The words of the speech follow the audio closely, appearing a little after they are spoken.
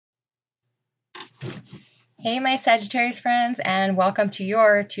Hey, my Sagittarius friends, and welcome to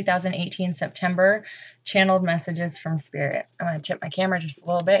your 2018 September channeled messages from Spirit. I'm going to tip my camera just a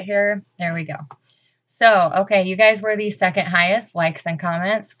little bit here. There we go. So, okay, you guys were the second highest likes and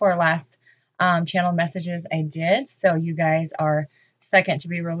comments for last channeled messages I did. So you guys are second to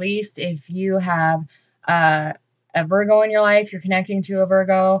be released. If you have a Virgo in your life, you're connecting to a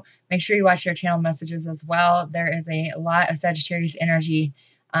Virgo, make sure you watch your channeled messages as well. There is a lot of Sagittarius energy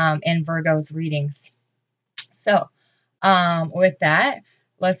in Virgo's readings. So, with that,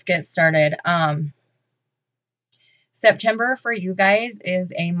 let's get started. September for you guys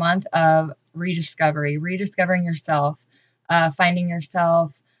is a month of rediscovering yourself, finding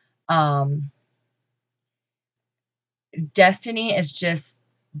yourself. Destiny is just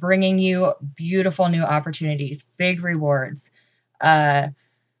bringing you beautiful new opportunities, big rewards.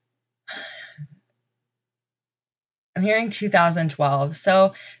 I'm hearing 2012.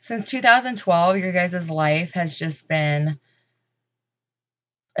 So since 2012, your guys' life has just been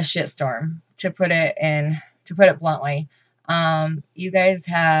a shitstorm, to put it bluntly. You guys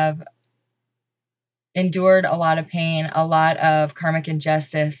have endured a lot of pain, a lot of karmic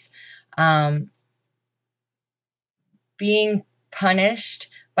injustice, being punished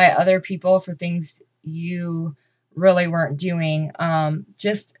by other people for things you really weren't doing.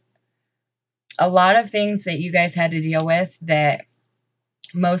 Just a lot of things that you guys had to deal with that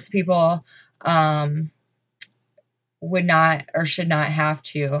most people would not or should not have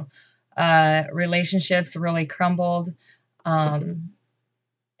to. Relationships really crumbled in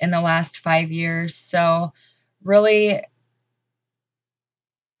the last 5 years. So really,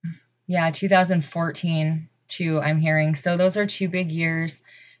 yeah, 2014 too, I'm hearing. So those are 2 big years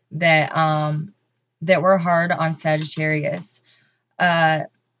that that were hard on Sagittarius.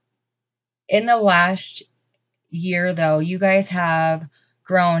 In the last year though, you guys have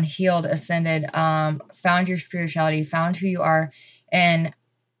grown, healed, ascended, found your spirituality, found who you are, and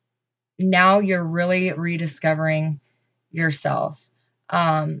now you're really rediscovering yourself.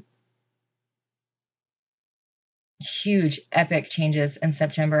 Huge epic changes in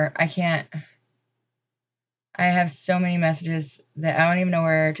September. I have so many messages that I don't even know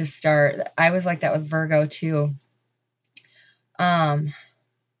where to start. I was like that with Virgo too.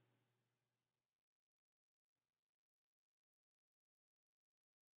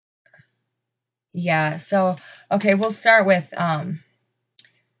 Yeah, so okay, we'll start with the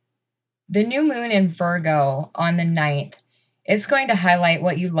new moon in Virgo on the 9th. It's going to highlight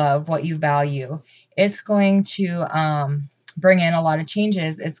what you love, what you value. It's going to bring in a lot of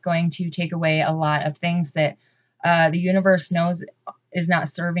changes. It's going to take away a lot of things that the universe knows is not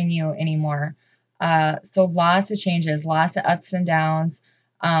serving you anymore. So lots of changes, lots of ups and downs,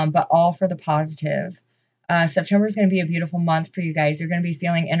 but all for the positive. September is going to be a beautiful month for you guys. You're going to be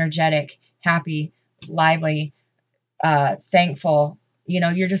feeling energetic, happy, lively, thankful. You know,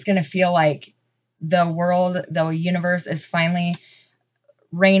 you're just going to feel like the world, the universe is finally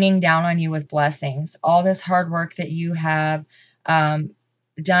raining down on you with blessings. All this hard work that you have done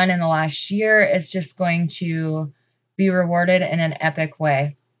in the last year is just going to be rewarded in an epic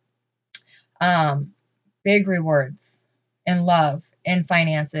way. Big rewards in love, in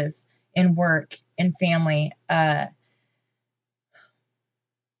finances, in work, in family.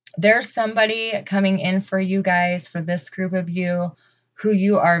 There's somebody coming in for you guys, for this group of you, who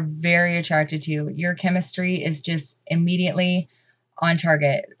you are very attracted to. Your chemistry is just immediately on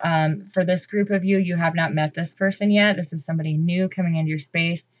target. For this group of you, you have not met this person yet. This is somebody new coming into your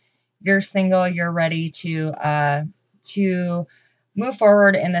space. You're single. You're ready to move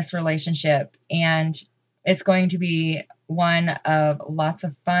forward in this relationship, and it's going to be one of lots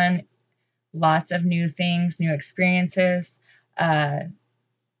of fun, lots of new things, new experiences.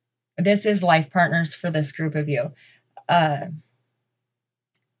 This is life partners for this group of you.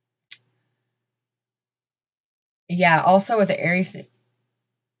 Yeah, also with the Aries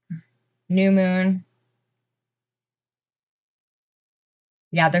new moon.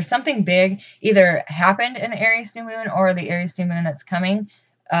 Yeah, there's something big either happened in the Aries new moon or the Aries new moon that's coming.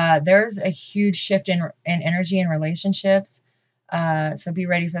 There's a huge shift in energy and relationships. So be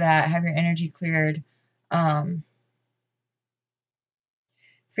ready for that. Have your energy cleared.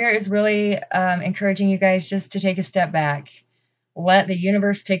 Spirit is really encouraging you guys just to take a step back. Let the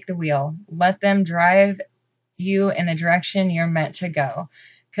universe take the wheel. Let them drive you in the direction you're meant to go.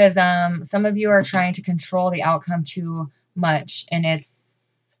 Because some of you are trying to control the outcome too much, and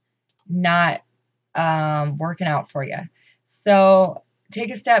it's not working out for you. So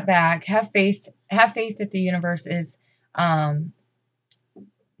take a step back. Have faith. Have faith that the universe is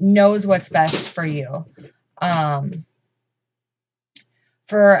knows what's best for you.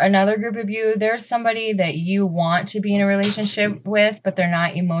 For another group of you, there's somebody that you want to be in a relationship with, but they're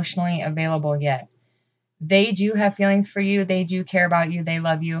not emotionally available yet. They do have feelings for you. They do care about you. They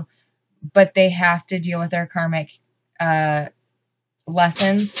love you, but they have to deal with their karmic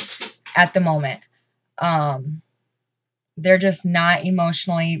lessons at the moment. They're just not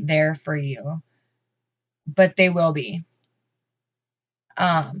emotionally there for you, but they will be.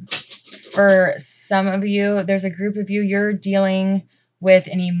 For some of you, there's a group of you, you're dealing with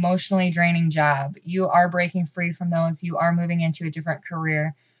an emotionally draining job. You are breaking free from those. You are moving into a different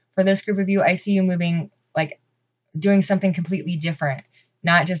career. For this group of you, I see you moving, like doing something completely different,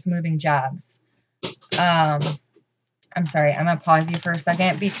 not just moving jobs. I'm sorry, I'm going to pause you for a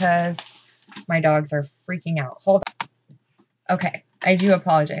second because my dogs are freaking out. Hold on. Okay, I do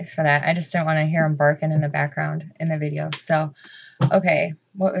apologize for that. I just don't want to hear them barking in the background in the video. So, okay,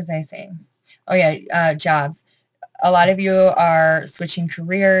 what was I saying? Oh, yeah, jobs. A lot of you are switching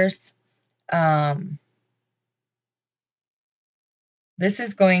careers. This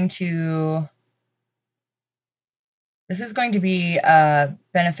is going to be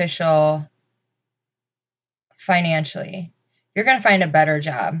beneficial financially. You're going to find a better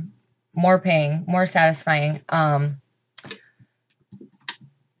job, more paying, more satisfying.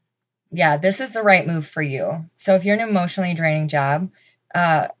 Yeah, this is the right move for you. So if you're in an emotionally draining job,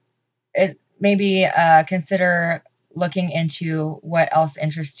 it maybe consider looking into what else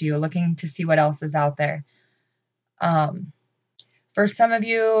interests you, looking to see what else is out there. For some of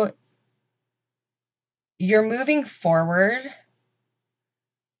you, you're moving forward.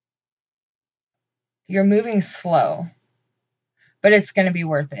 You're moving slow, but it's going to be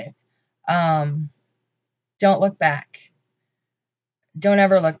worth it. Don't look back. Don't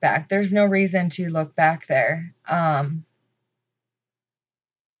ever look back. There's no reason to look back there.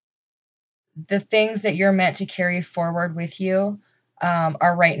 The things that you're meant to carry forward with you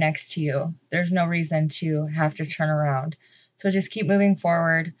are right next to you. There's no reason to have to turn around. So just keep moving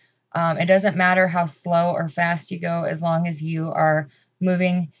forward. It doesn't matter how slow or fast you go as long as you are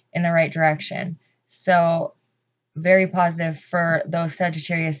moving in the right direction. So very positive for those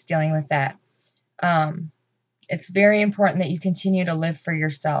Sagittarius dealing with that. It's very important that you continue to live for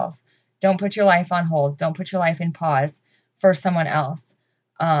yourself. Don't put your life on hold. Don't put your life in pause for someone else.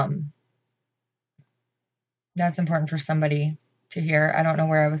 That's important for somebody to hear. I don't know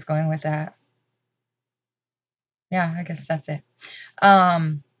where I was going with that. Yeah, I guess that's it.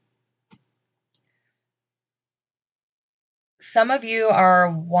 Some of you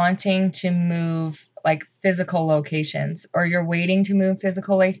are wanting to move like physical locations, or you're waiting to move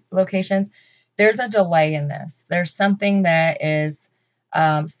physical locations. There's a delay in this. There's something that is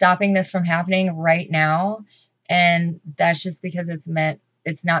stopping this from happening right now. And that's just because it's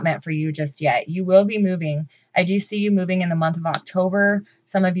not meant for you just yet. You will be moving. I do see you moving in the month of October,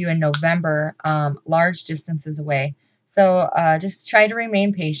 some of you in November, large distances away. So just try to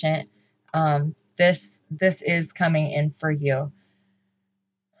remain patient. This is coming in for you.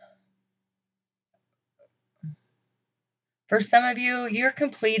 For some of you, you're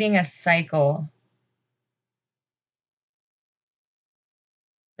completing a cycle.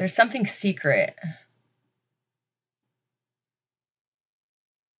 There's something secret.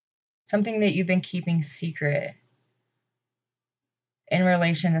 Something that you've been keeping secret in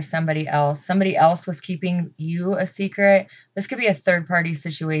relation to somebody else. Somebody else was keeping you a secret. This could be a third-party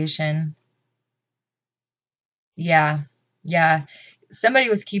situation. Yeah. Somebody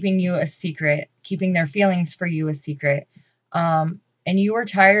was keeping you a secret, keeping their feelings for you a secret. And you were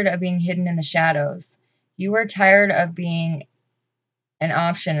tired of being hidden in the shadows. You were tired of being an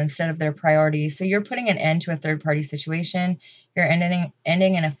option instead of their priority. So you're putting an end to a third-party situation. You're ending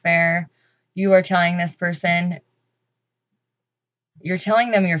an affair. You are telling this person, you're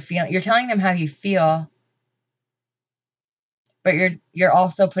telling them you're telling them how you feel, but you're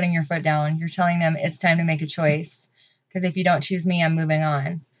also putting your foot down. You're telling them it's time to make a choice, because if you don't choose me, I'm moving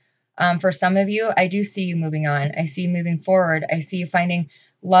on. For some of you, I do see you moving on. I see you moving forward. I see you finding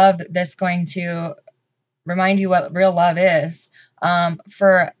love that's going to remind you what real love is.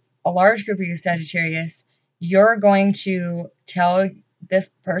 For a large group of you, Sagittarius, you're going to tell this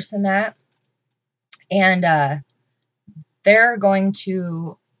person that, and they're going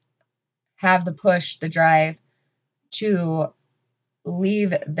to have the push, the drive to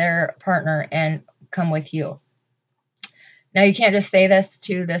leave their partner and come with you. Now, you can't just say this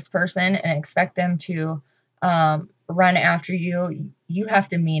to this person and expect them to run after you. You have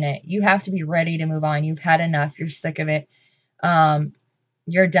to mean it. You have to be ready to move on. You've had enough. You're sick of it.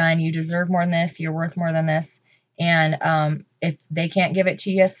 You're done. You deserve more than this. You're worth more than this. And if they can't give it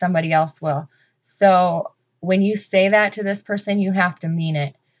to you, somebody else will. So when you say that to this person, you have to mean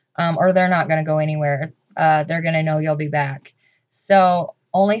it, or they're not going to go anywhere. They're going to know you'll be back. So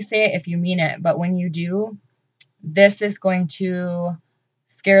only say it if you mean it. But when you do, this is going to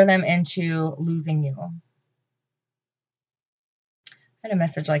scare them into losing you. I had a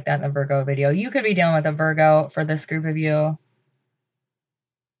message like that in the Virgo video. You could be dealing with a Virgo for this group of you.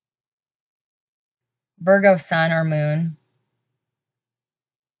 Virgo sun or moon.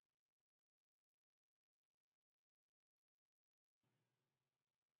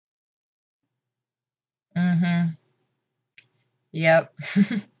 Yep.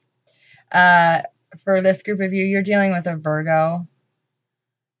 For this group of you, you're dealing with a Virgo.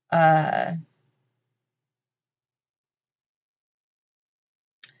 They're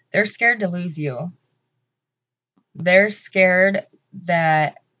scared to lose you. They're scared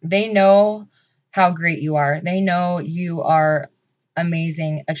that they know how great you are. They know you are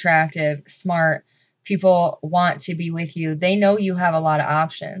amazing, attractive, smart. People want to be with you. They know you have a lot of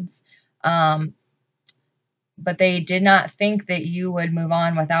options. But they did not think that you would move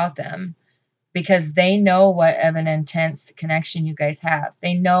on without them, because they know what of an intense connection you guys have.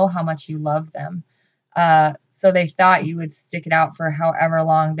 They know how much you love them. So they thought you would stick it out for however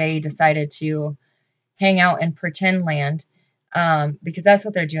long they decided to hang out in pretend land, because that's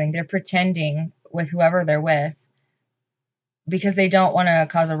what they're doing. They're pretending with whoever they're with, because they don't want to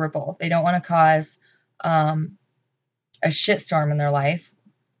cause a ripple. They don't want to cause a shitstorm in their life.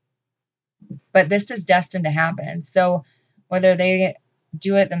 But this is destined to happen. So whether they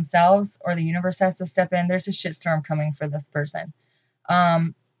do it themselves or the universe has to step in, there's a shitstorm coming for this person.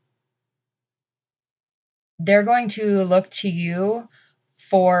 They're going to look to you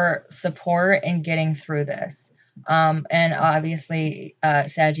for support in getting through this. And obviously,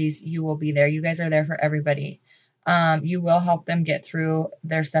 Saggies, you will be there. You guys are there for everybody. You will help them get through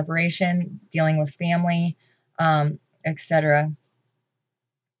their separation, dealing with family, etc.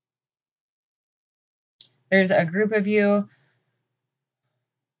 There's a group of you.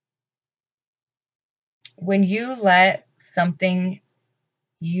 When you let something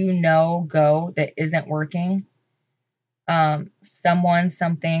you know go that isn't working,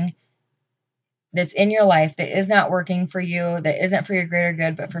 something that's in your life that is not working for you, that isn't for your greater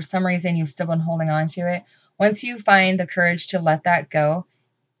good, but for some reason you've still been holding on to it, once you find the courage to let that go,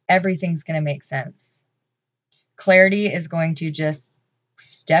 everything's going to make sense. Clarity is going to just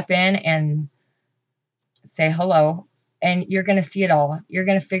step in and say hello, and you're going to see it all. You're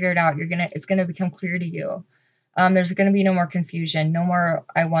going to figure it out. It's going to become clear to you. There's going to be no more confusion, no more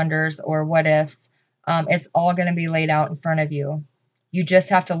I wonders or what ifs. It's all going to be laid out in front of you. You just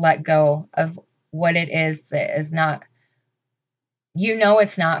have to let go of what it is that is not,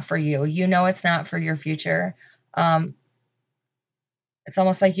 it's not for you. It's not for your future. It's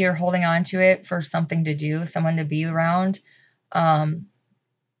almost like you're holding on to it for something to do, someone to be around.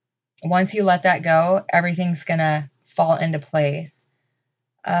 Once you let that go, everything's going to fall into place.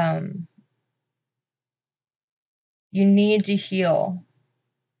 You need to heal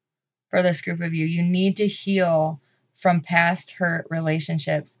for this group of you. You need to heal from past hurt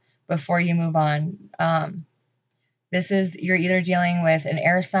relationships before you move on. You're either dealing with an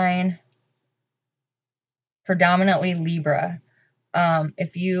air sign, predominantly Libra.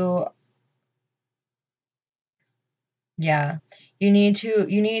 You need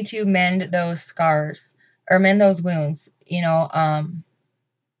to mend those scars or mend those wounds,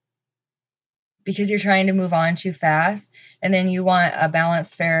 because you're trying to move on too fast, and then you want a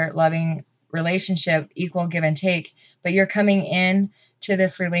balanced, fair, loving relationship, equal give and take, but you're coming in to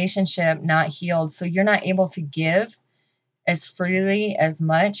this relationship not healed, so you're not able to give as freely, as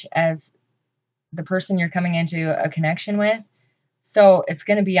much as the person you're coming into a connection with. So it's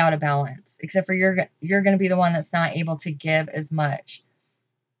going to be out of balance, except for you're going to be the one that's not able to give as much.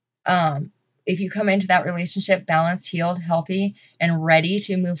 If you come into that relationship balanced, healed, healthy, and ready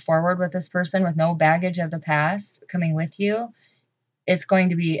to move forward with this person with no baggage of the past coming with you, it's going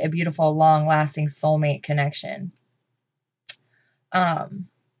to be a beautiful, long-lasting soulmate connection.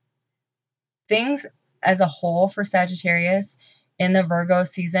 Things as a whole for Sagittarius in the Virgo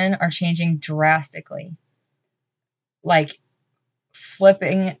season are changing drastically. Like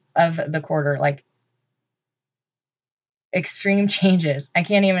flipping of the quarter, like extreme changes. I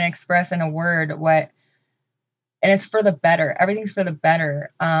can't even express in a word and it's for the better. Everything's for the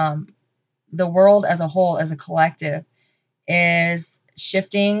better. The world as a whole, as a collective, is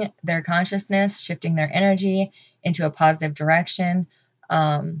shifting their consciousness, shifting their energy into a positive direction.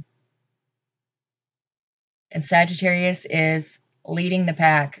 And Sagittarius is leading the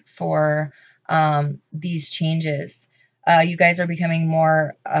pack for these changes. You guys are becoming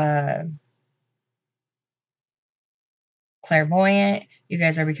more clairvoyant. You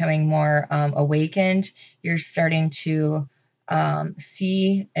guys are becoming more awakened. You're starting to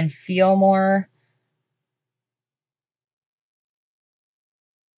see and feel more.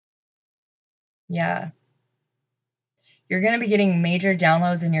 Yeah. You're going to be getting major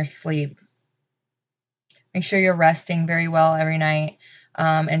downloads in your sleep. Make sure you're resting very well every night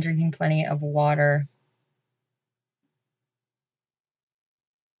and drinking plenty of water.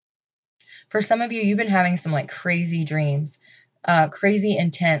 For some of you, you've been having some like crazy dreams, crazy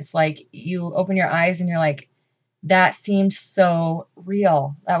intense. Like you open your eyes and you're like, that seemed so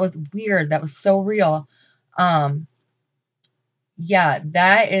real. That was weird. That was so real. Yeah,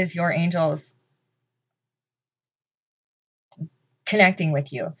 that is your angels connecting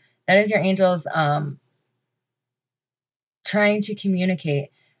with you. That is your angels trying to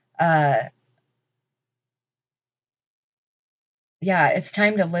communicate. Yeah, it's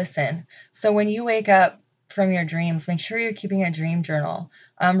time to listen. So when you wake up from your dreams, make sure you're keeping a dream journal.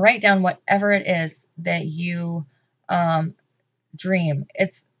 Write down whatever it is that you dream.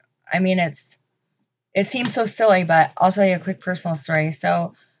 It seems so silly, but I'll tell you a quick personal story.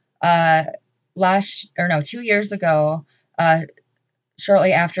 So, 2 years ago,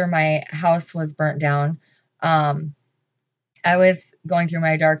 shortly after my house was burnt down, I was going through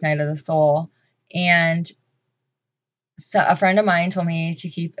my dark night of the soul, and so a friend of mine told me to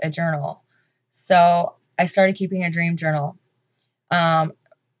keep a journal. So I started keeping a dream journal.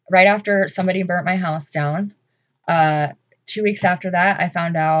 Right after somebody burnt my house down, 2 weeks after that, I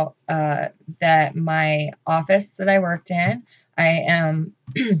found out that my office that I worked in, I am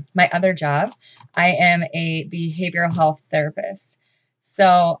my other job, I am a behavioral health therapist.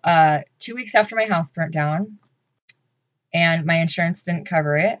 So 2 weeks after my house burnt down and my insurance didn't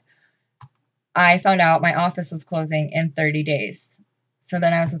cover it, I found out my office was closing in 30 days. So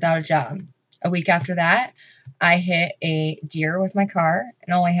then I was without a job. A week after that, I hit a deer with my car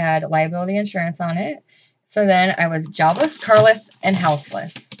and only had liability insurance on it. So then I was jobless, carless, and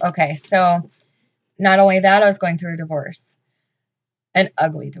houseless. Okay, so not only that, I was going through a divorce, an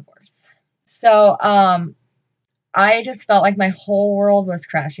ugly divorce. So I just felt like my whole world was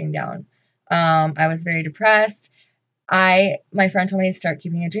crashing down. I was very depressed. My friend told me to start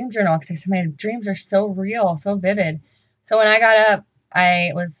keeping a dream journal because I said my dreams are so real, so vivid. So when I got up,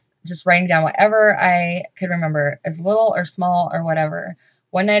 I was just writing down whatever I could remember, as little or small or whatever.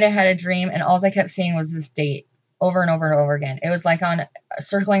 One night I had a dream, and all I kept seeing was this date over and over and over again. It was like on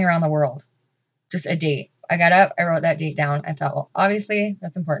circling around the world, just a date. I got up, I wrote that date down. I thought, well, obviously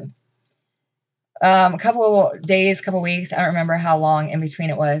that's important. A couple of days, couple of weeks, I don't remember how long in between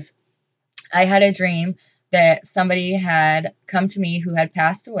it was. I had a dream that somebody had come to me who had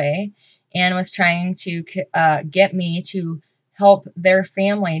passed away and was trying to get me to help their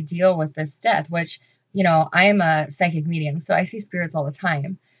family deal with this death, which, I'm a psychic medium, so I see spirits all the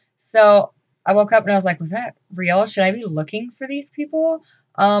time. So I woke up and I was like, was that real? Should I be looking for these people?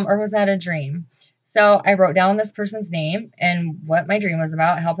 Or was that a dream? So I wrote down this person's name and what my dream was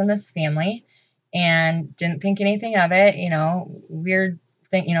about, helping this family, and didn't think anything of it, weird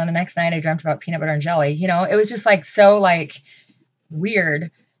thing, the next night I dreamt about peanut butter and jelly. It was just like so like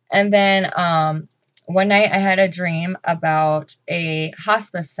weird. And then one night I had a dream about a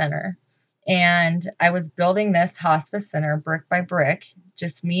hospice center, and I was building this hospice center brick by brick.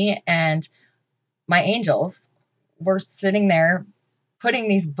 Just me and my angels were sitting there putting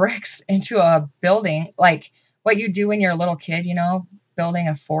these bricks into a building, like what you do when you're a little kid, building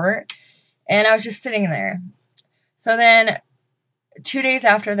a fort. And I was just sitting there. So then 2 days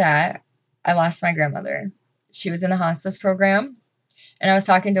after that, I lost my grandmother. She was in a hospice program, and I was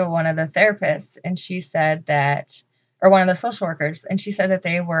talking to one of the therapists, and she said that, or one of the social workers, and she said that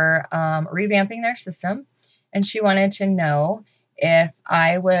they were revamping their system, and she wanted to know if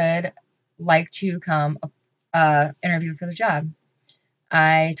I would like to come interview for the job.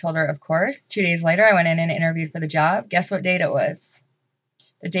 I told her, of course. 2 days later, I went in and interviewed for the job. Guess what date it was?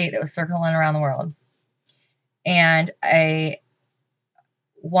 The date that was circling around the world. And I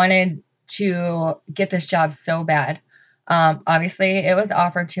wanted to get this job so bad. Obviously, it was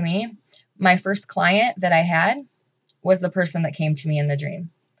offered to me. My first client that I had was the person that came to me in the dream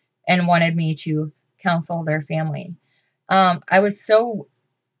and wanted me to counsel their family. I was so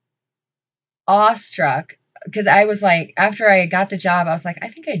awestruck because I was like, after I got the job, I was like, I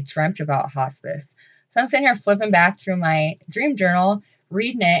think I dreamt about hospice. So I'm sitting here flipping back through my dream journal,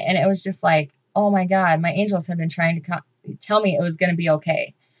 reading it, and it was just like, oh my God, my angels have been trying to tell me it was going to be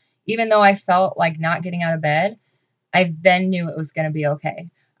okay. Even though I felt like not getting out of bed, I then knew it was going to be okay.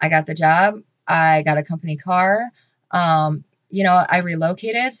 I got the job. I got a company car. I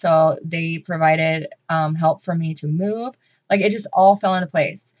relocated, so they provided help for me to move. Like it just all fell into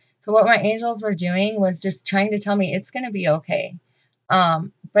place. So what my angels were doing was just trying to tell me it's going to be okay.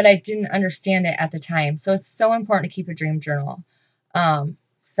 But I didn't understand it at the time. So it's so important to keep a dream journal.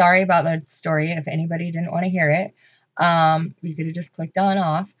 Sorry about the story if anybody didn't want to hear it. You could have just clicked on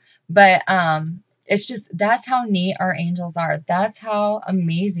off. But it's just, that's how neat our angels are. That's how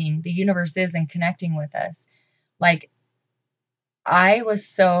amazing the universe is in connecting with us. Like, I was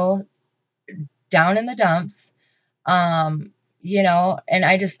so down in the dumps, and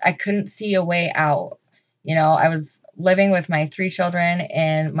I couldn't see a way out. I was living with my 3 children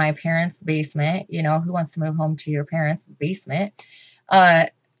in my parents' basement. Who wants to move home to your parents' basement?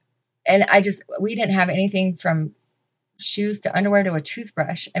 And we didn't have anything from shoes to underwear to a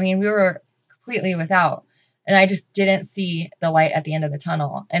toothbrush. I mean, we were completely without. And I just didn't see the light at the end of the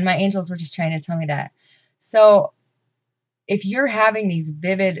tunnel. And my angels were just trying to tell me that. So if you're having these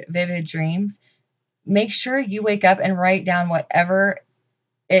vivid, vivid dreams, make sure you wake up and write down whatever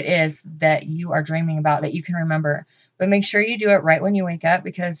it is that you are dreaming about that you can remember. But make sure you do it right when you wake up,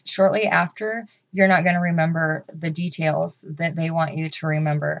 because shortly after, you're not going to remember the details that they want you to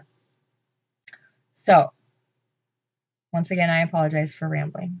remember. So, once again, I apologize for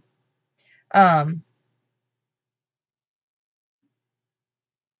rambling. I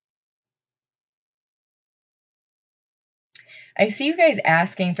see you guys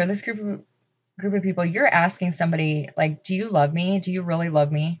asking for this group of people. You're asking somebody, like, do you love me? Do you really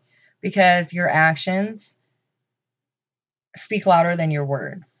love me? Because your actions speak louder than your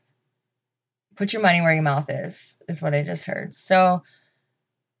words. Put your money where your mouth is what I just heard. So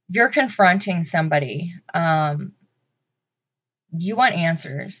you're confronting somebody. You want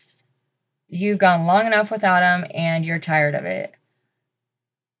answers. You've gone long enough without them and you're tired of it.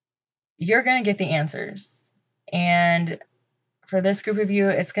 You're going to get the answers. And for this group of you,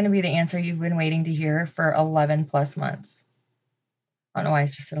 it's going to be the answer you've been waiting to hear for 11 plus months. I don't know why I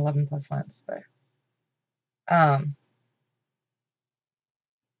just said 11 plus months, but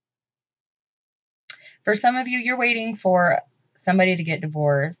for some of you, you're waiting for somebody to get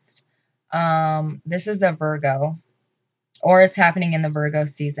divorced. This is a Virgo, or it's happening in the Virgo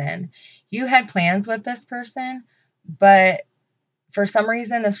season. You had plans with this person, but for some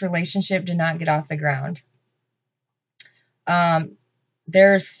reason, this relationship did not get off the ground.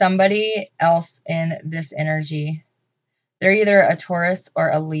 There's somebody else in this energy. They're either a Taurus or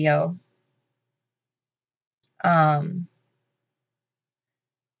a Leo.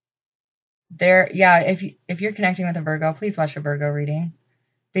 If you're connecting with a Virgo, please watch a Virgo reading,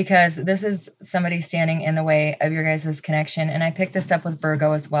 because this is somebody standing in the way of your guys' connection. And I picked this up with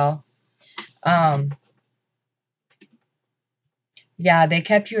Virgo as well. Yeah, they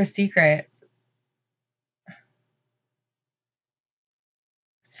kept you a secret.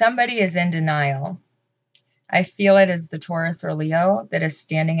 Somebody is in denial. I feel it is the Taurus or Leo that is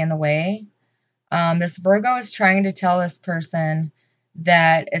standing in the way. This Virgo is trying to tell this person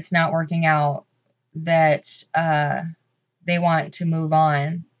that it's not working out, that they want to move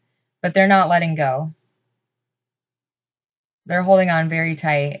on, but they're not letting go. They're holding on very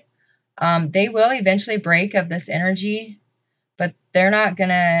tight. They will eventually break of this energy, but they're not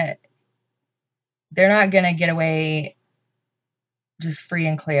gonna get away just free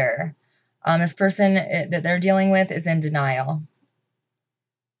and clear. This person that they're dealing with is in denial.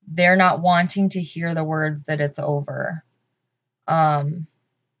 They're not wanting to hear the words that it's over. For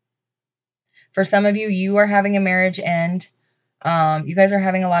some of you, you are having a marriage end. You guys are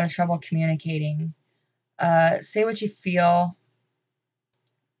having a lot of trouble communicating. Say what you feel.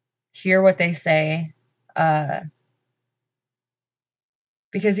 Hear what they say.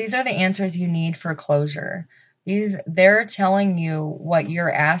 Because these are the answers you need for closure. They're telling you what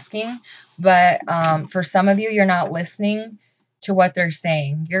you're asking, but for some of you, you're not listening to what they're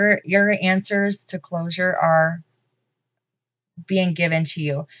saying. Your answers to closure are being given to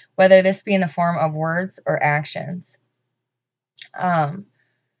you, whether this be in the form of words or actions. Some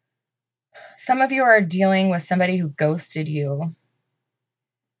of you are dealing with somebody who ghosted you.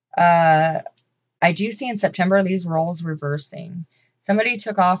 I do see in September these roles reversing. Somebody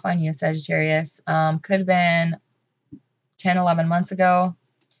took off on you, Sagittarius. Could have been 10, 11 months ago.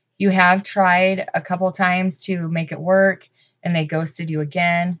 You have tried a couple times to make it work, and they ghosted you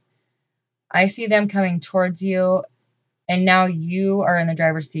again. I see them coming towards you, and now you are in the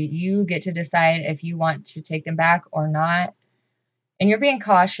driver's seat. You get to decide if you want to take them back or not. And you're being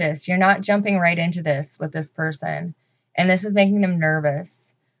cautious. You're not jumping right into this with this person. And this is making them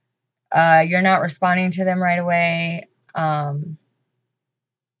nervous. You're not responding to them right away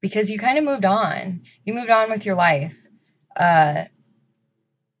because you kind of moved on. You moved on with your life.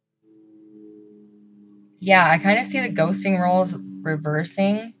 Yeah, I kind of see the ghosting roles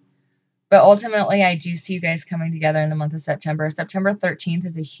reversing. But ultimately, I do see you guys coming together in the month of September. September 13th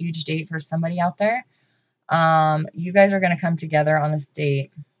is a huge date for somebody out there. You guys are going to come together on this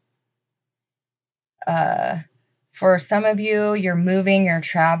date. For some of you, you're moving, you're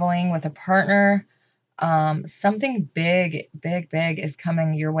traveling with a partner. Something big, big, big is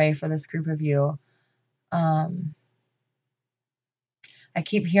coming your way for this group of you. I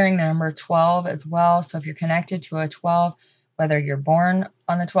keep hearing the number 12 as well. So if you're connected to a 12, whether you're born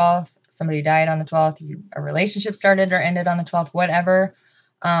on the 12th, somebody died on the 12th, a relationship started or ended on the 12th, whatever,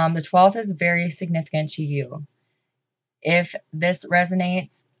 the 12th is very significant to you. If this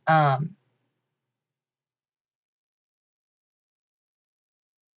resonates,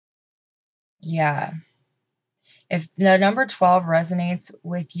 yeah. If the number 12 resonates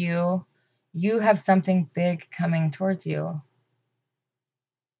with you, you have something big coming towards you.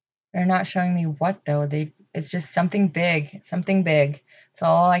 They're not showing me what though. It's just something big, something big. That's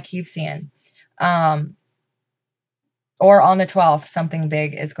all I keep seeing. Or on the 12th, something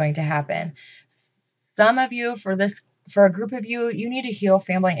big is going to happen. Some of you, for a group of you, you need to heal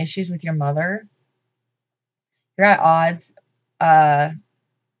family issues with your mother. You're at odds.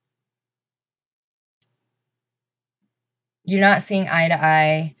 You're not seeing eye to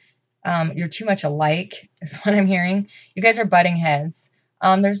eye. You're too much alike, is what I'm hearing. You guys are butting heads.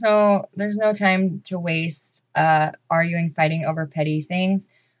 There's no time to waste arguing, fighting over petty things.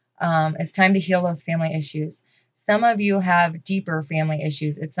 It's time to heal those family issues. Some of you have deeper family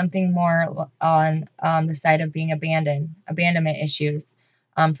issues. It's something more on the side of being abandonment issues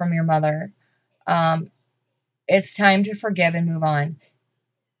from your mother. It's time to forgive and move on.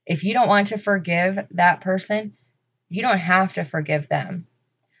 If you don't want to forgive that person, you don't have to forgive them.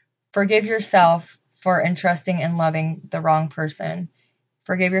 Forgive yourself for entrusting and loving the wrong person.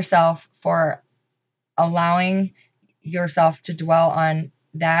 Forgive yourself for allowing yourself to dwell on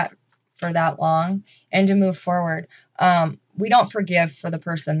that for that long and to move forward. We don't forgive for the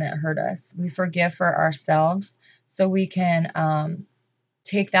person that hurt us. We forgive for ourselves so we can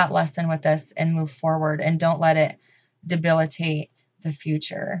take that lesson with us and move forward and don't let it debilitate the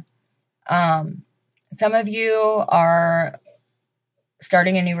future. Some of you are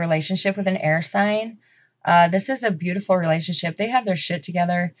starting a new relationship with an air sign. This is a beautiful relationship. They have their shit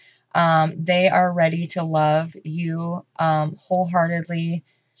together. They are ready to love you wholeheartedly.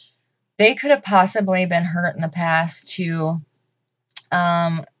 They could have possibly been hurt in the past too.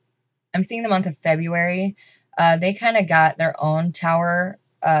 I'm seeing the month of February. They kind of got their own tower.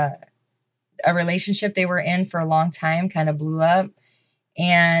 A relationship they were in for a long time kind of blew up.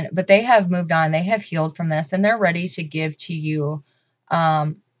 But they have moved on. They have healed from this, and they're ready to give to you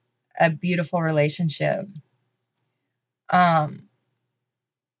a beautiful relationship.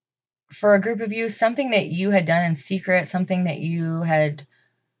 For a group of you, something that you had done in secret, something that you had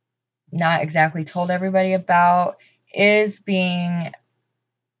not exactly told everybody about, is being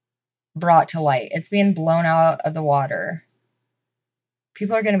brought to light. It's being blown out of the water.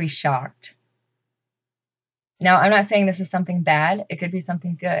 People are going to be shocked. Now, I'm not saying this is something bad. It could be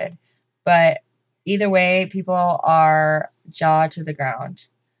something good. But either way, people are jaw to the ground.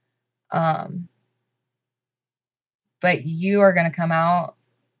 But you are going to come out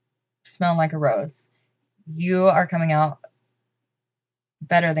smelling like a rose. You are coming out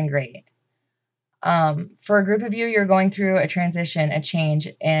better than great. For a group of you, you're going through a transition, a change,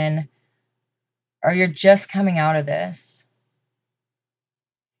 or you're just coming out of this.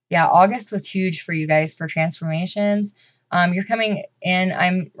 Yeah, August was huge for you guys for transformations. You're coming in.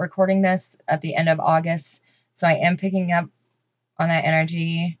 I'm recording this at the end of August, so I am picking up on that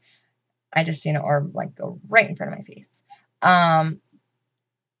energy. I just seen an orb like go right in front of my face. I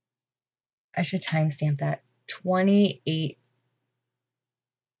should timestamp that.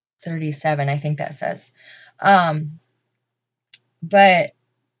 28:37, I think that says. But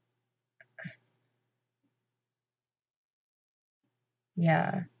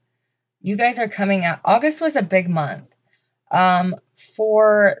yeah, you guys are coming out. August was a big month.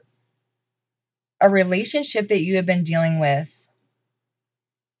 For a relationship that you have been dealing with.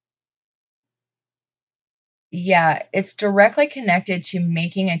 Yeah, it's directly connected to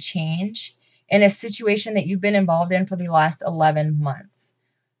making a change in a situation that you've been involved in for the last 11 months.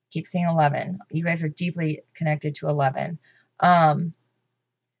 Keep saying 11. You guys are deeply connected to 11. The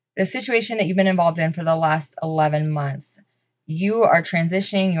situation that you've been involved in for the last 11 months. You are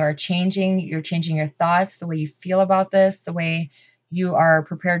transitioning, you're changing your thoughts, the way you feel about this, the way you are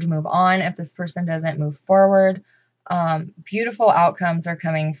prepared to move on if this person doesn't move forward. Beautiful outcomes are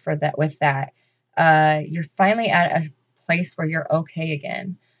coming for that with that. You're finally at a place where you're okay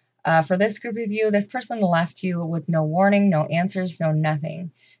again. For this group of you, this person left you with no warning, no answers, no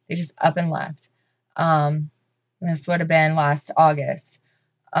nothing. They just up and left. This would have been last August.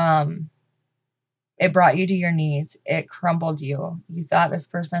 It brought you to your knees. It crumbled you. You thought this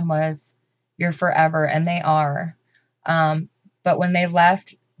person was your forever, and they are. But when they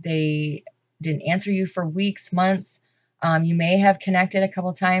left, they didn't answer you for weeks, months. You may have connected a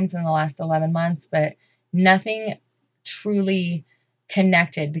couple times in the last 11 months, but nothing truly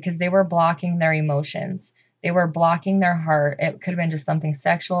connected because they were blocking their emotions. They were blocking their heart. It could have been just something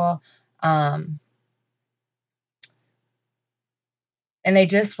sexual. And they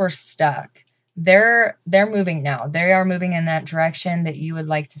just were stuck. They're moving now. They are moving in that direction that you would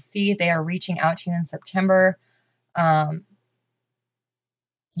like to see. They are reaching out to you in September.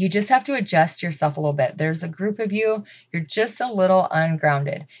 You just have to adjust yourself a little bit. There's a group of you, you're just a little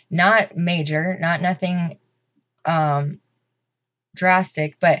ungrounded. Not major, not nothing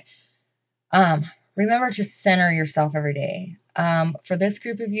drastic, but remember to center yourself every day. For this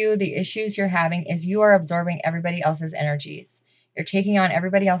group of you, the issues you're having is you are absorbing everybody else's energies. You're taking on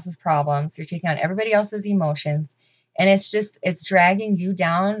everybody else's problems. You're taking on everybody else's emotions. And it's dragging you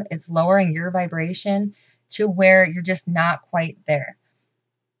down. It's lowering your vibration to where you're just not quite there.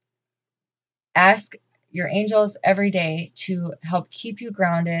 Ask your angels every day to help keep you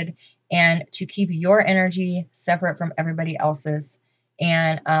grounded and to keep your energy separate from everybody else's,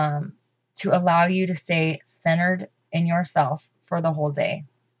 and to allow you to stay centered in yourself for the whole day.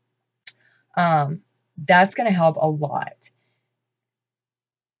 That's going to help a lot.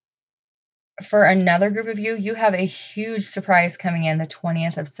 For another group of you, you have a huge surprise coming in the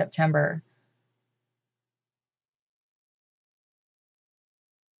 20th of September.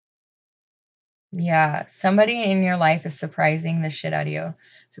 Yeah, somebody in your life is surprising the shit out of you.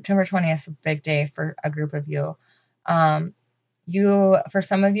 September 20th is a big day for a group of you. For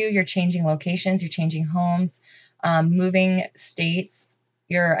some of you, you're changing locations, you're changing homes, moving states.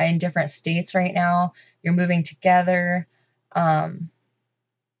 You're in different states right now. You're moving together. There's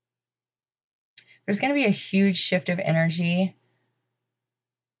going to be a huge shift of energy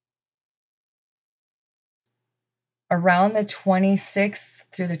around the 26th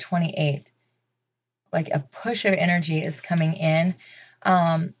through the 28th. Like a push of energy is coming in.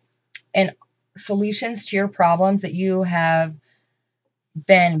 And solutions to your problems that you have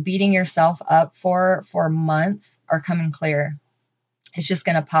been beating yourself up for months are coming clear. It's just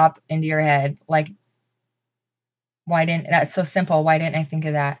going to pop into your head. Like, that's so simple. Why didn't I think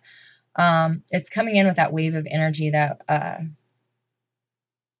of that? It's coming in with that wave of energy that, I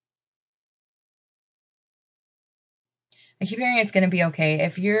keep hearing it's going to be okay.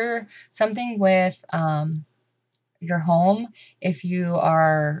 If you're something with, your home, if you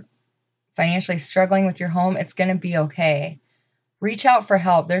are financially struggling with your home, it's going to be okay. Reach out for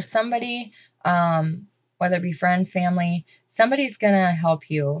help. There's somebody, whether it be friend, family, somebody's going to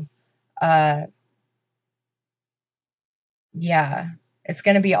help you. Yeah, it's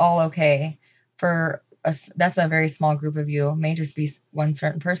going to be all okay. That's a very small group of you. It may just be one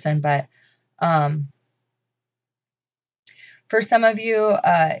certain person, but for some of you,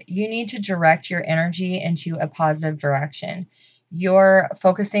 you need to direct your energy into a positive direction. You're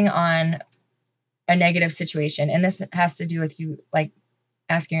focusing on a negative situation, and this has to do with you, like,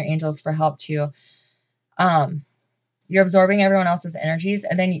 asking your angels for help too. You're absorbing everyone else's energies,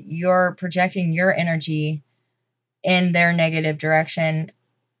 and then you're projecting your energy in their negative direction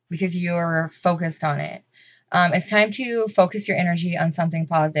because you're focused on it. It's time to focus your energy on something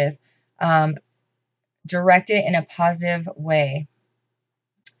positive. Direct it in a positive way.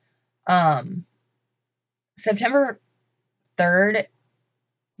 September 3rd,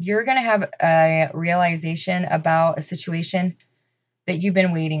 you're going to have a realization about a situation that you've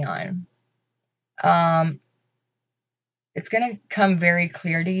been waiting on. It's going to come very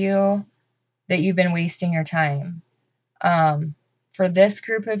clear to you that you've been wasting your time. For this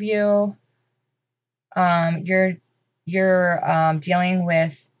group of you, you're dealing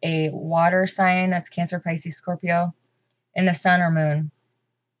with a water sign, that's Cancer, Pisces, Scorpio, in the sun or moon.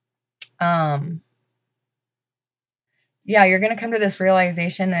 Yeah, you're going to come to this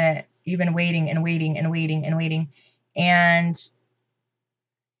realization that you've been waiting and waiting and waiting and waiting, and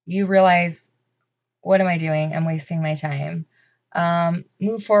you realize, what am I doing? I'm wasting my time.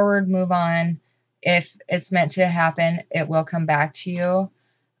 Move forward, move on. If it's meant to happen, it will come back to you.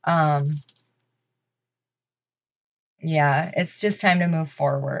 Yeah, it's just time to move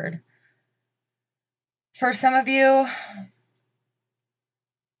forward. For some of you,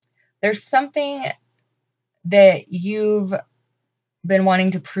 there's something that you've been wanting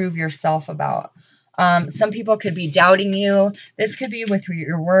to prove yourself about. Some people could be doubting you. This could be with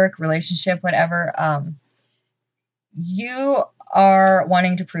your work, relationship, whatever. You are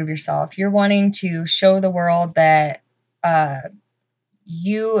wanting to prove yourself. You're wanting to show the world that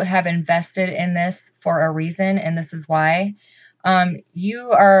you have invested in this for a reason, and this is why.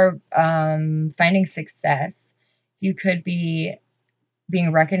 You are finding success. You could be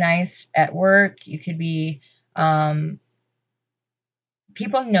being recognized at work. You could be,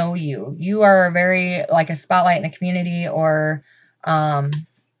 people know you. You are very like a spotlight in the community, or,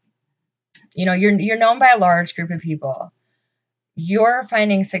 you're known by a large group of people. You're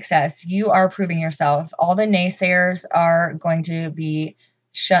finding success. You are proving yourself. All the naysayers are going to be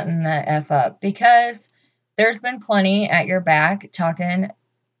shutting the F up, because there's been plenty at your back talking,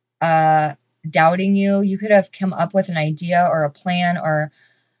 doubting you. You could have come up with an idea or a plan, or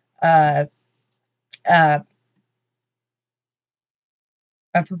uh, uh,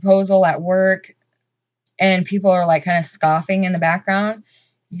 a proposal at work, and people are like kind of scoffing in the background.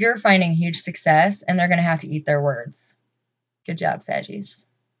 You're finding huge success, and they're going to have to eat their words. Good job, Saggies.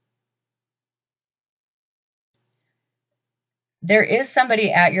 There is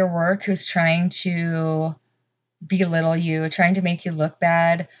somebody at your work who's trying to belittle you, trying to make you look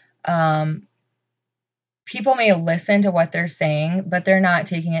bad. People may listen to what they're saying, but they're not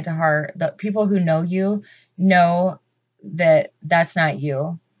taking it to heart. The people who know you know that that's not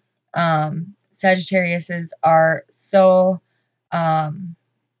you. Sagittariuses are so,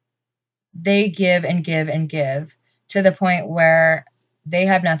 they give and give and give to the point where they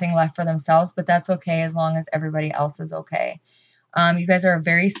have nothing left for themselves, but that's okay as long as everybody else is okay. You guys are a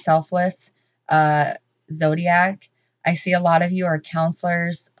very selfless zodiac. I see a lot of you are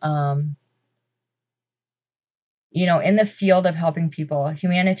counselors, in the field of helping people,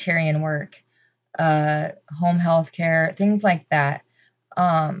 humanitarian work, home health care, things like that.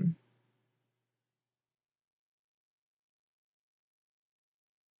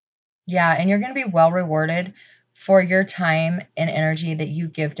 Yeah, and you're going to be well rewarded for your time and energy that you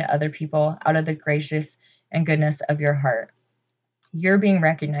give to other people out of the gracious and goodness of your heart. You're being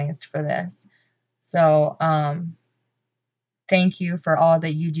recognized for this. So, thank you for all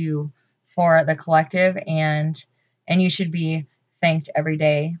that you do for the collective, and you should be thanked every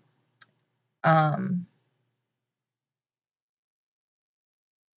day.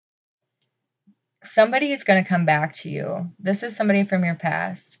 Somebody is going to come back to you. This is somebody from your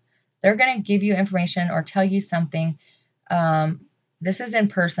past. They're going to give you information or tell you something. This is in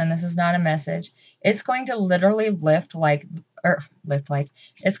person. This is not a message. It's going to literally it's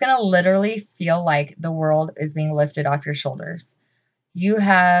going to literally feel like the world is being lifted off your shoulders. You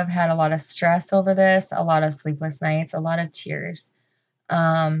have had a lot of stress over this, a lot of sleepless nights, a lot of tears.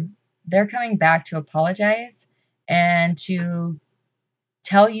 They're coming back to apologize and to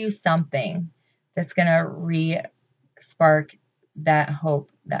tell you something that's going to re-spark that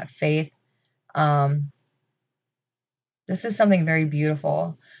hope, that faith. This is something very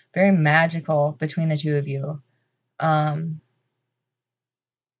beautiful, very magical between the two of you.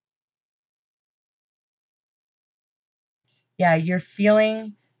 Yeah, you're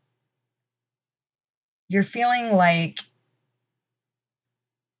feeling like,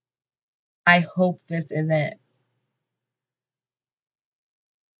 I hope this isn't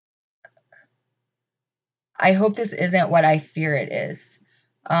what I fear it is.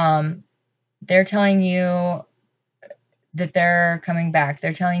 They're telling you that they're coming back.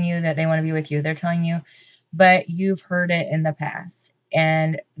 They're telling you that they want to be with you. They're telling you, but you've heard it in the past,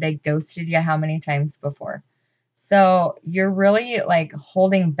 and they ghosted you how many times before. So you're really like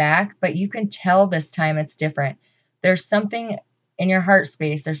holding back, but you can tell this time it's different. There's something in your heart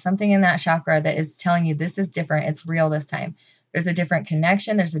space. There's something in that chakra that is telling you this is different. It's real this time. There's a different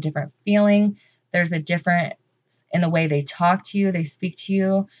connection. There's a different feeling. There's a different in the way they talk to you. They speak to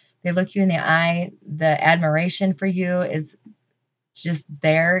you. They look you in the eye. The admiration for you is just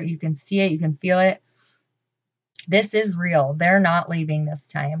there. You can see it. You can feel it. This is real. They're not leaving this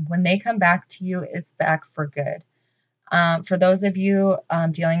time. When they come back to you, it's back for good. For those of you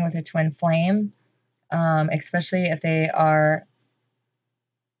dealing with a twin flame, especially if they are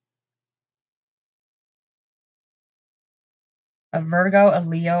a Virgo, a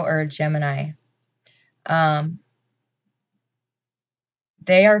Leo, or a Gemini,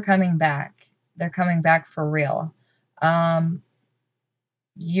 they are coming back. They're coming back for real.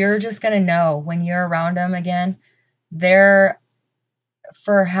 You're just going to know when you're around them again. They're,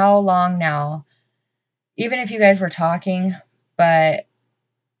 for how long now, even if you guys were talking, and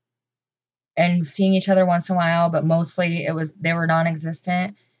seeing each other once in a while, but mostly they were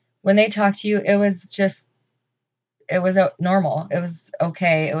non-existent. When they talked to you, it was normal. It was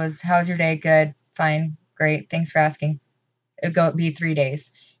okay. It was, how's your day? Good. Fine. Great. Thanks for asking. It'd be 3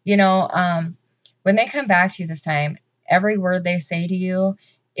 days. You know, when they come back to you this time, every word they say to you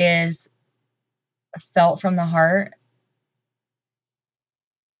is felt from the heart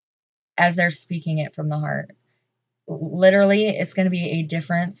as they're speaking it from the heart. Literally, it's going to be a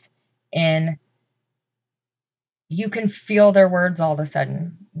difference in, you can feel their words all of a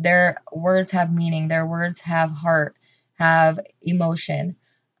sudden. Their words have meaning. Their words have heart, have emotion.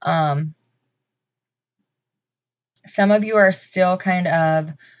 Some of you are still kind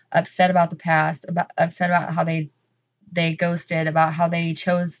of upset about the past, upset about how they ghosted, about how they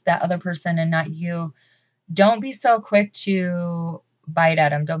chose that other person and not you. Don't be so quick to bite at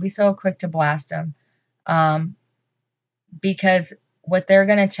them. Don't be so quick to blast them. Because what they're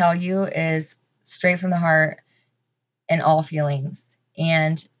going to tell you is straight from the heart and all feelings.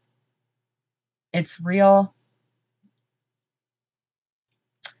 And it's real.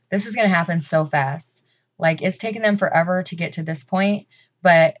 This is going to happen so fast. Like, it's taken them forever to get to this point,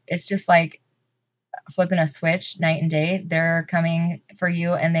 but it's just like flipping a switch night and day. They're coming for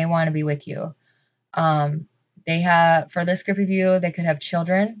you and they want to be with you. They have, for this group of you, they could have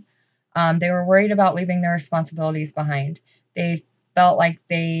children. They were worried about leaving their responsibilities behind. They felt like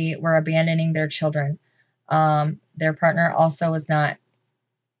they were abandoning their children. Their partner also was not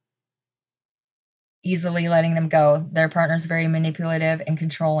easily letting them go. Their partner's very manipulative and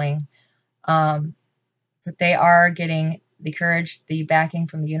controlling. But they are getting the courage, the backing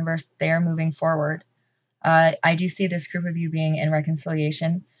from the universe. They are moving forward. I do see this group of you being in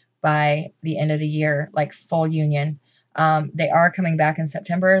reconciliation by the end of the year, like full union. They are coming back in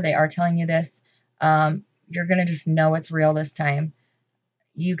September. They are telling you this. You're going to just know it's real this time.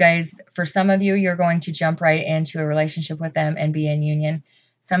 You guys, for some of you, you're going to jump right into a relationship with them and be in union.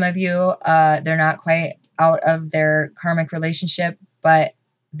 Some of you, they're not quite out of their karmic relationship, but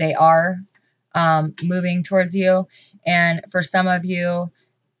they are moving towards you. And for some of you,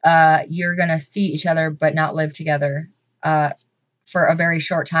 you're going to see each other but not live together for a very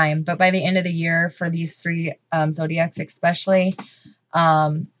short time. But by the end of the year, for these three zodiacs especially,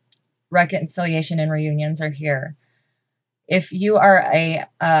 reconciliation and reunions are here. If you are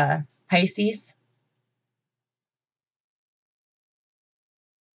a Pisces,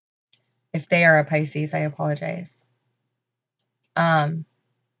 if they are a Pisces, I apologize.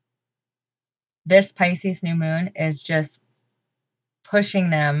 This Pisces new moon is just pushing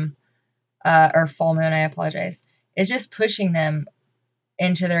them, or full moon, I apologize, is just pushing them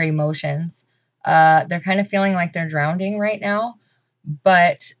into their emotions. They're kind of feeling like they're drowning right now,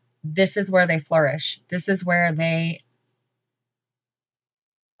 but this is where they flourish. This is where they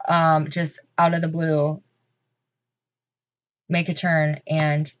just out of the blue make a turn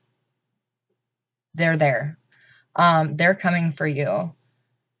and they're there. They're coming for you.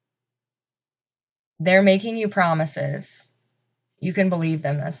 They're making you promises. You can believe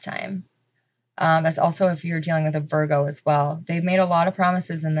them this time. That's also if you're dealing with a Virgo as well. They've made a lot of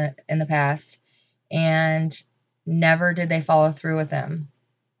promises in the past, and never did they follow through with them.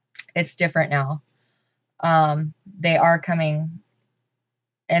 It's different now. They are coming,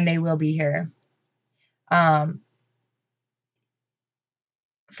 and they will be here.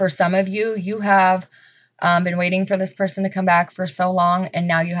 For some of you, you have been waiting for this person to come back for so long, and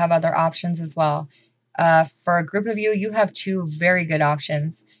now you have other options as well. For a group of you, you have two very good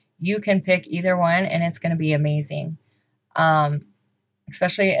options. You can pick either one, and it's going to be amazing.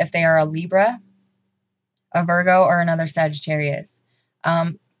 Especially if they are a Libra, a Virgo, or another Sagittarius.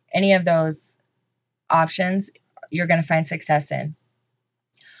 Any of those options, you're going to find success in.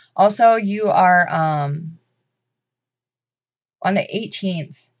 Also, you are on the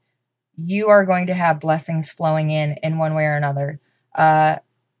 18th, you are going to have blessings flowing in one way or another,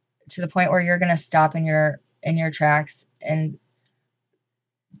 to the point where you're going to stop in your tracks and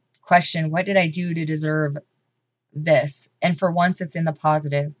question, what did I do to deserve this? And for once, it's in the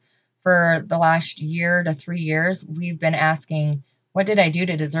positive. For the last year to 3 years, we've been asking, what did I do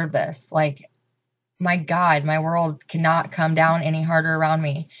to deserve this? Like, my God, my world cannot come down any harder around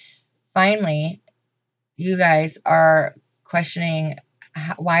me. Finally, you guys are questioning,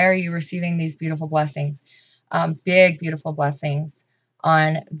 why are you receiving these beautiful blessings? Big, beautiful blessings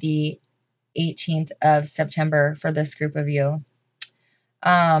on the 18th of September for this group of you.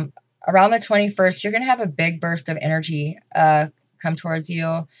 Around the 21st, you're going to have a big burst of energy come towards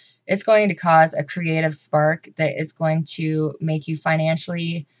you. It's going to cause a creative spark that is going to make you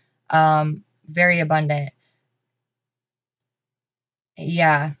financially very abundant.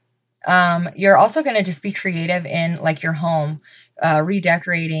 Yeah. You're also going to just be creative in like your home,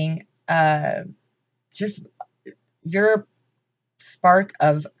 redecorating, just you're spark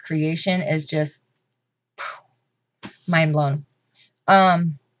of creation is just mind blown.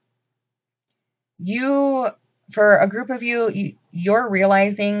 For a group of you're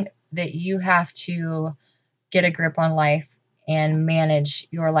realizing that you have to get a grip on life and manage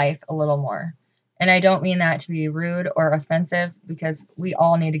your life a little more. And I don't mean that to be rude or offensive, because we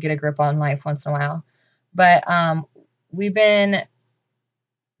all need to get a grip on life once in a while. But we've been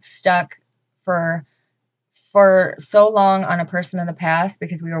stuck for so long on a person in the past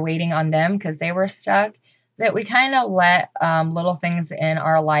because we were waiting on them because they were stuck, that we kind of let little things in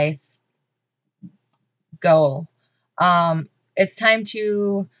our life go. It's time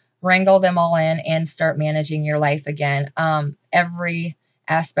to wrangle them all in and start managing your life again. Every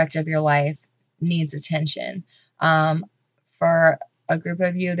aspect of your life needs attention. For a group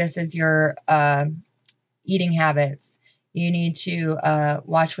of you, this is your eating habits. You need to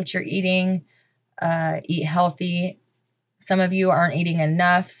watch what you're eating, eat healthy. Some of you aren't eating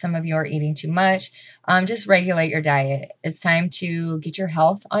enough. Some of you are eating too much. Just regulate your diet. It's time to get your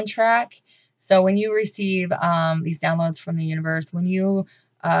health on track. So when you receive these downloads from the universe, when you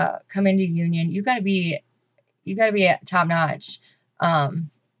come into union, you got to be at top notch.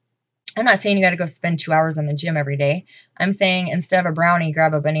 I'm not saying you got to go spend 2 hours in the gym every day. I'm saying instead of a brownie,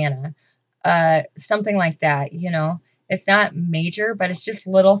 grab a banana. Something like that, It's not major, but it's just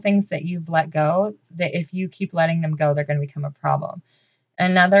little things that you've let go that if you keep letting them go, they're going to become a problem.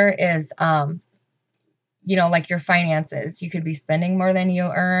 Another is, like your finances. You could be spending more than you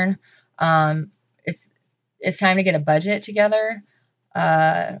earn. It's time to get a budget together.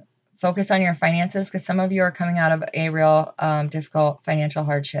 Focus on your finances, because some of you are coming out of a real difficult financial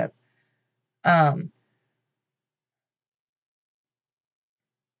hardship.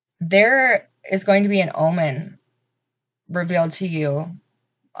 There is going to be an omen revealed to you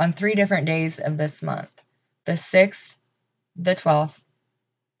on 3 different days of this month: the 6th, the 12th,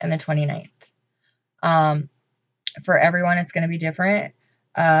 and the 29th. For everyone, it's going to be different.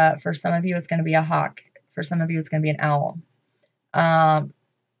 For some of you, it's going to be a hawk. For some of you, it's going to be an owl.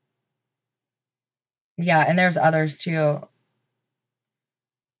 Yeah, and there's others too.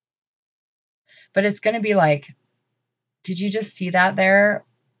 But it's going to be like, did you just see that there?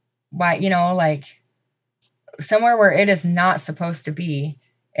 Why, like somewhere where it is not supposed to be.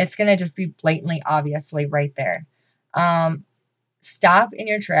 It's going to just be blatantly, obviously right there. Stop in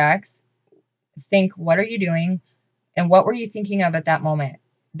your tracks. Think, what are you doing? And what were you thinking of at that moment?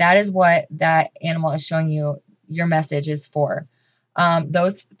 That is what that animal is showing you your message is for.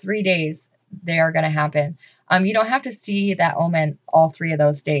 Those 3 days, they are going to happen. You don't have to see that omen all 3 of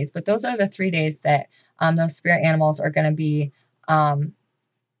those days, but those are the 3 days that those spirit animals are going to be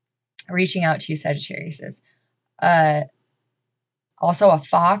reaching out to you, Sagittarius. Also a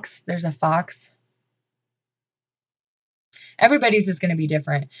fox. There's a fox. Everybody's is going to be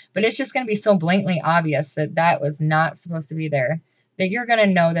different, but it's just going to be so blatantly obvious that that was not supposed to be there, that you're going to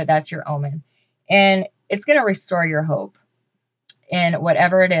know that that's your omen. And it's going to restore your hope in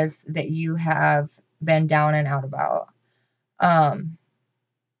whatever it is that you have been down and out about.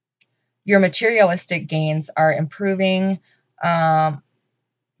 Your materialistic gains are improving.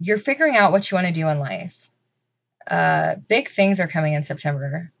 You're figuring out what you want to do in life. Big things are coming in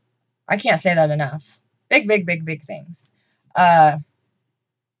September. I can't say that enough. Big, big, big, big things.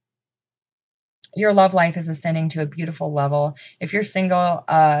 Your love life is ascending to a beautiful level. If you're single,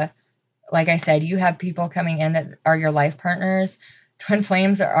 like I said, you have people coming in that are your life partners. Twin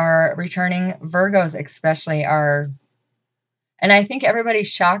flames are returning. Virgos especially are. And I think everybody's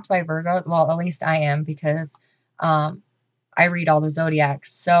shocked by Virgos. Well, at least I am, because I read all the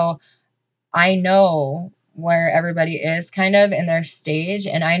zodiacs. So I know where everybody is kind of in their stage.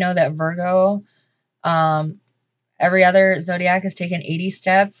 And I know that Virgo, every other zodiac has taken 80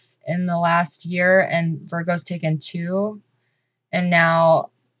 steps in the last year, and Virgo's taken 2. And now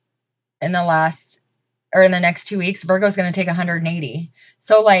in the next 2 weeks, Virgo's going to take 180.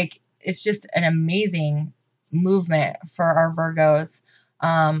 So like, it's just an amazing movement for our Virgos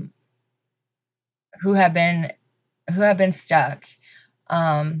who have been stuck,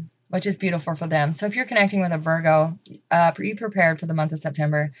 which is beautiful for them. So if you're connecting with a Virgo, be prepared for the month of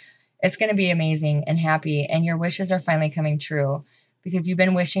September. It's going to be amazing and happy, and your wishes are finally coming true, because you've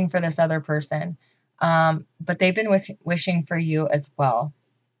been wishing for this other person, but they've been wishing for you as well.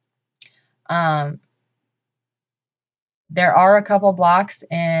 There are a couple blocks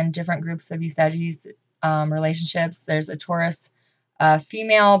in different groups of you Saggies relationships. There's a Taurus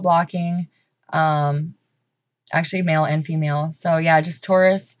female blocking, actually male and female. So yeah, just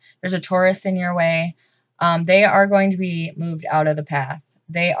Taurus. There's a Taurus in your way. They are going to be moved out of the path.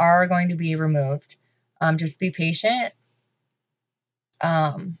 They are going to be removed. Just be patient.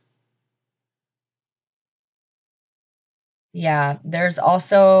 Yeah, there's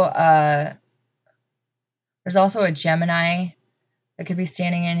also a Gemini that could be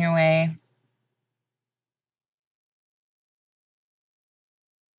standing in your way.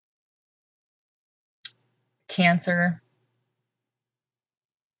 Cancer.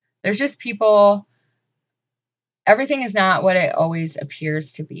 There's just people, everything is not what it always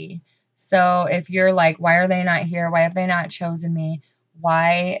appears to be. So if you're like, why are they not here? Why have they not chosen me?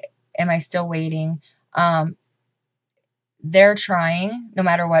 Why am I still waiting? They're trying, no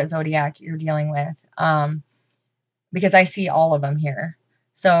matter what zodiac you're dealing with, because I see all of them here.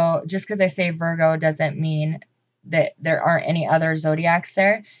 So just because I say Virgo doesn't mean that there aren't any other zodiacs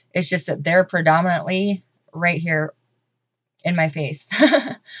there. It's just that they're predominantly right here in my face.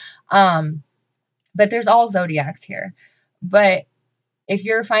 But there's all zodiacs here. But if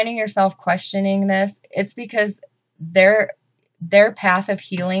you're finding yourself questioning this, it's because their path of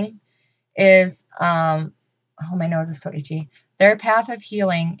healing is oh, my nose is so itchy. Their path of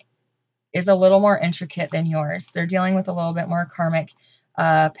healing is a little more intricate than yours. They're dealing with a little bit more karmic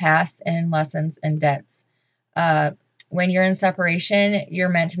past and lessons and debts. When you're in separation, you're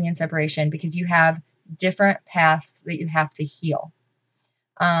meant to be in separation because you have different paths that you have to heal.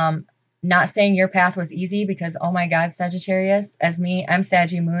 Not saying your path was easy because, oh my God, Sagittarius, as me, I'm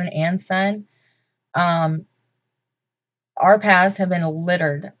Saggy Moon and Sun. Our paths have been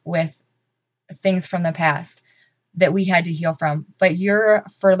littered with things from the past that we had to heal from, but you're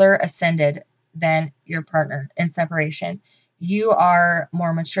further ascended than your partner in separation. You are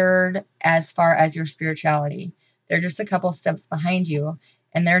more matured as far as your spirituality. They're just a couple steps behind you,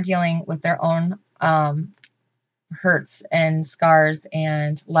 and they're dealing with their own hurts and scars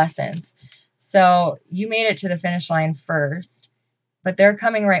and lessons. So you made it to the finish line first, but they're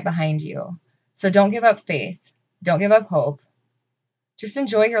coming right behind you. So don't give up faith. Don't give up hope. Just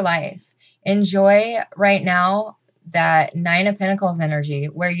enjoy your life. Enjoy right now that Nine of Pentacles energy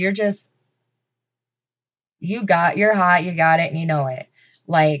where you're just, you're hot, you got it, and you know it.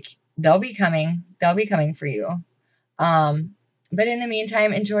 Like, they'll be coming for you. But in the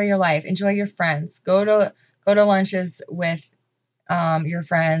meantime, enjoy your life, enjoy your friends, go to lunches with your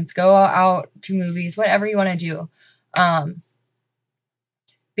friends, go out to movies, whatever you want to do.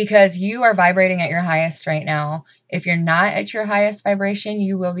 Because you are vibrating at your highest right now. If you're not at your highest vibration,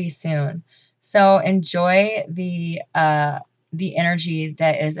 you will be soon. So enjoy the energy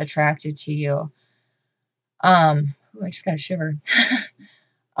that is attracted to you. I just got a shiver.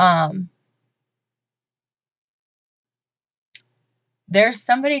 There's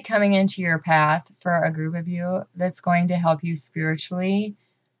somebody coming into your path for a group of you that's going to help you spiritually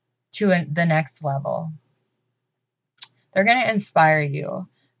to the next level. They're going to inspire you.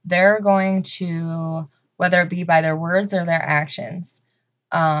 They're going to, whether it be by their words or their actions,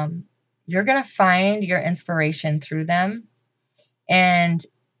 you're going to find your inspiration through them. And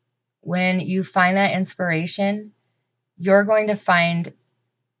when you find that inspiration, you're going to find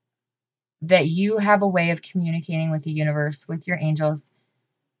that you have a way of communicating with the universe, with your angels,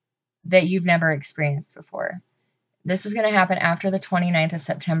 that you've never experienced before. This is going to happen after the 29th of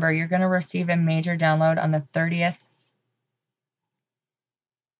September. You're going to receive a major download on the 30th.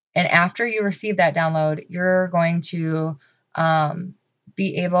 And after you receive that download, you're going to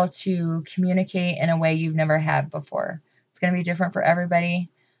be able to communicate in a way you've never had before. It's going to be different for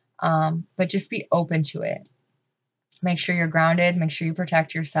everybody, but just be open to it. Make sure you're grounded. Make sure you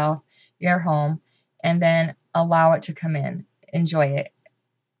protect yourself, your home, and then allow it to come in. Enjoy it.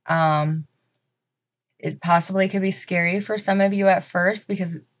 It possibly could be scary for some of you at first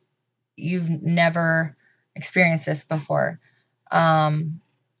because you've never experienced this before.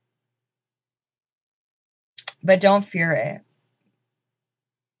 But don't fear it.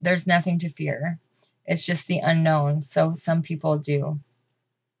 There's nothing to fear. It's just the unknown. So some people do.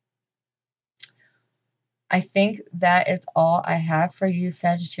 I think that is all I have for you,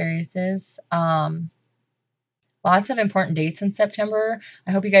 Sagittariuses. Lots of important dates in September.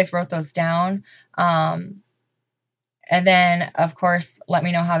 I hope you guys wrote those down. And then, of course, let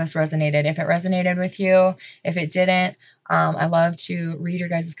me know how this resonated. If it resonated with you, if it didn't, I love to read your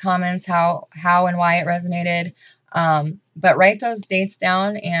guys' comments, how and why it resonated. But write those dates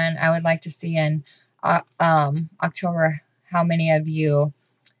down, and I would like to see in October how many of you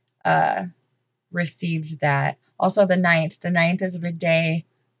received that. Also, the 9th. The 9th is a big day.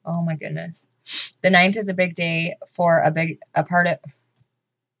 Oh, my goodness. The 9th is a big day for a part of...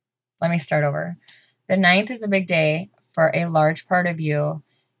 Let me start over. The 9th is a big day for a large part of you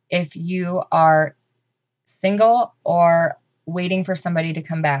if you are single or waiting for somebody to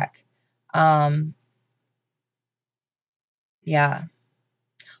come back. Yeah.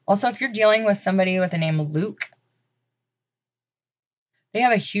 Also, if you're dealing with somebody with the name Luke, they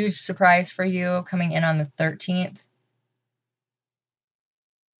have a huge surprise for you coming in on the 13th.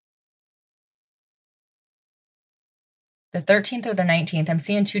 The 13th or the 19th. I'm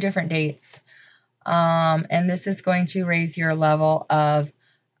seeing 2 different dates. And this is going to raise your level of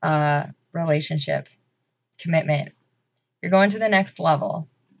relationship commitment. You're going to the next level.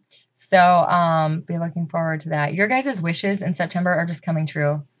 So be looking forward to that. Your guys' wishes in September are just coming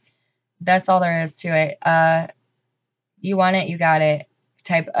true. That's all there is to it. You want it, you got it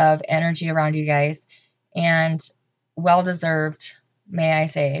type of energy around you guys. And well-deserved, may I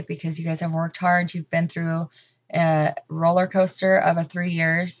say, because you guys have worked hard. You've been through a roller coaster of 3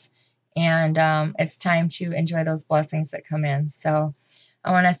 years. And it's time to enjoy those blessings that come in. So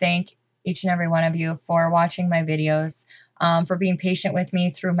I want to thank each and every one of you for watching my videos, for being patient with me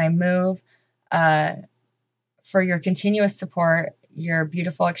through my move, for your continuous support, your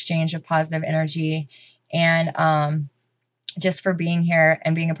beautiful exchange of positive energy, and just for being here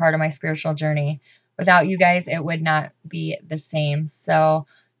and being a part of my spiritual journey. Without you guys, it would not be the same. So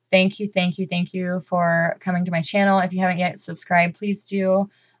thank you, thank you, thank you for coming to my channel. If you haven't yet subscribed, please do.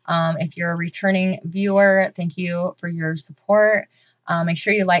 If you're a returning viewer, thank you for your support. Make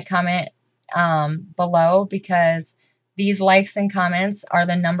sure you like, comment below, because these likes and comments are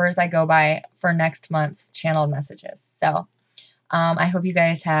the numbers I go by for next month's channeled messages. So I hope you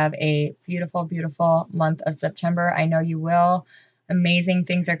guys have a beautiful, beautiful month of September. I know you will. Amazing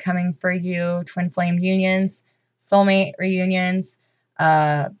things are coming for you. Twin flame unions, soulmate reunions,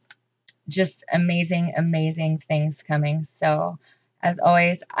 just amazing, amazing things coming. So as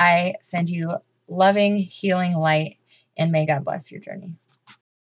always, I send you loving, healing light, and may God bless your journey.